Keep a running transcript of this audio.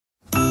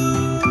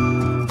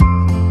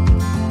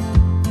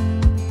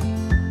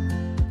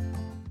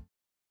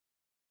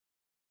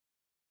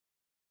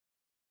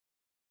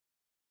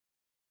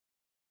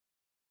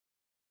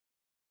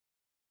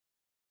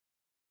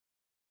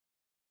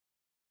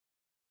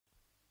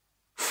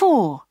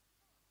4.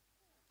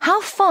 How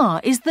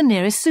far is the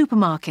nearest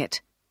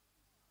supermarket?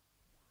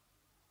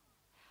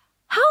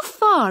 How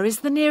far is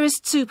the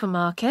nearest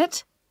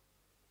supermarket?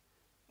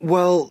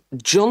 Well,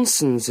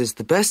 Johnson's is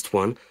the best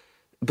one,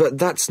 but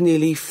that's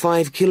nearly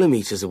 5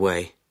 kilometres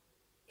away.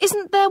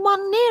 Isn't there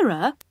one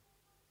nearer?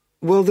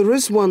 Well, there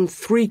is one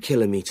 3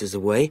 kilometres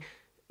away,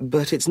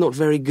 but it's not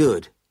very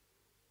good.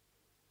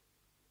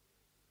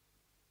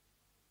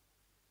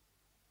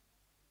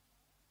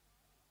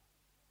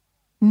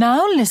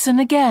 Now listen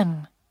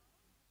again.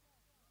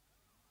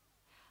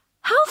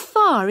 How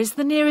far is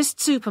the nearest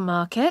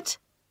supermarket?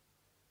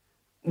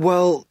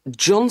 Well,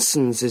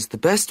 Johnson's is the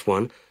best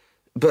one,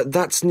 but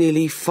that's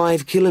nearly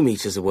 5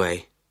 kilometres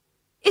away.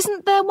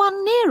 Isn't there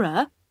one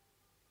nearer?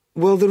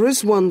 Well, there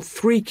is one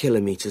 3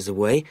 kilometres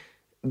away,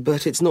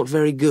 but it's not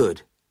very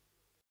good.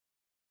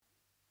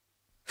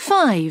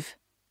 5.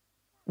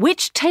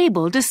 Which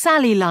table does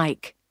Sally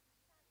like?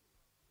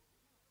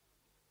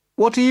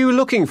 What are you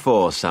looking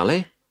for,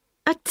 Sally?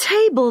 A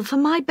table for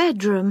my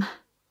bedroom.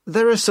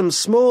 There are some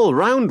small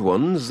round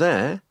ones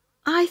there.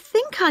 I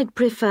think I'd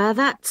prefer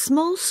that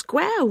small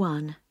square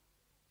one.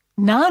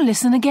 Now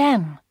listen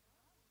again.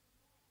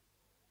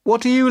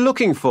 What are you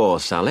looking for,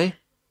 Sally?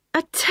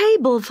 A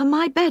table for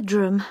my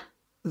bedroom.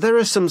 There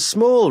are some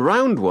small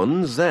round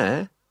ones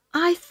there.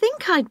 I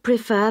think I'd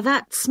prefer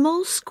that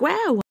small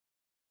square one.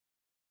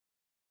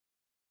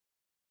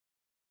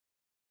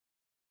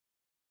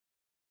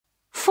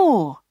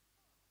 4.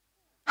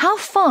 How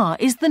far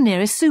is the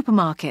nearest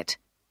supermarket?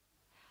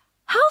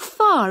 How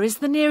far is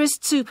the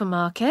nearest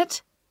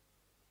supermarket?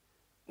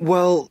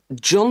 Well,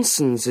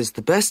 Johnson's is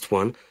the best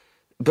one,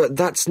 but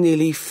that's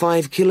nearly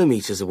 5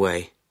 kilometres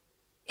away.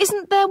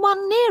 Isn't there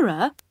one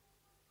nearer?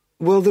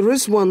 Well, there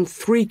is one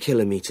 3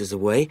 kilometres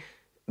away,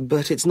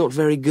 but it's not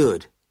very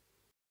good.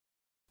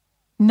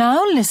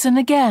 Now listen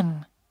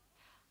again.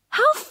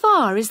 How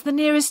far is the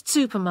nearest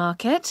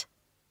supermarket?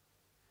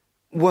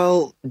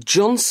 Well,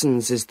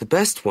 Johnson's is the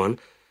best one,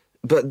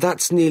 but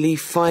that's nearly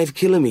 5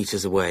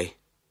 kilometres away.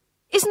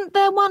 Isn't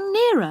there one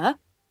nearer?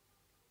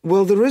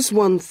 Well, there is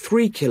one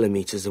 3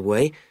 kilometres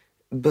away,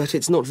 but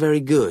it's not very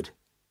good.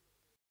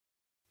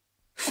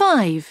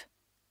 5.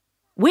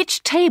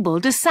 Which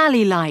table does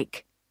Sally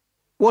like?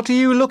 What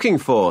are you looking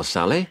for,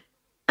 Sally?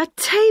 A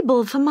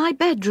table for my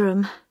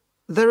bedroom.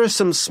 There are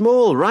some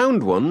small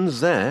round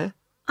ones there.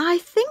 I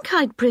think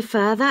I'd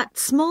prefer that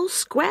small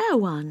square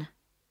one.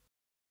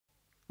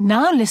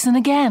 Now listen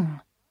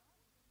again.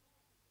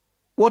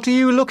 What are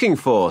you looking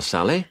for,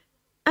 Sally?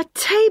 A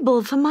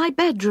table for my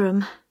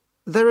bedroom.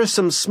 There are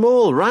some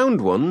small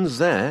round ones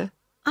there.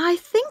 I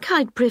think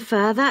I'd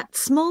prefer that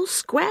small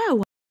square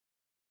one.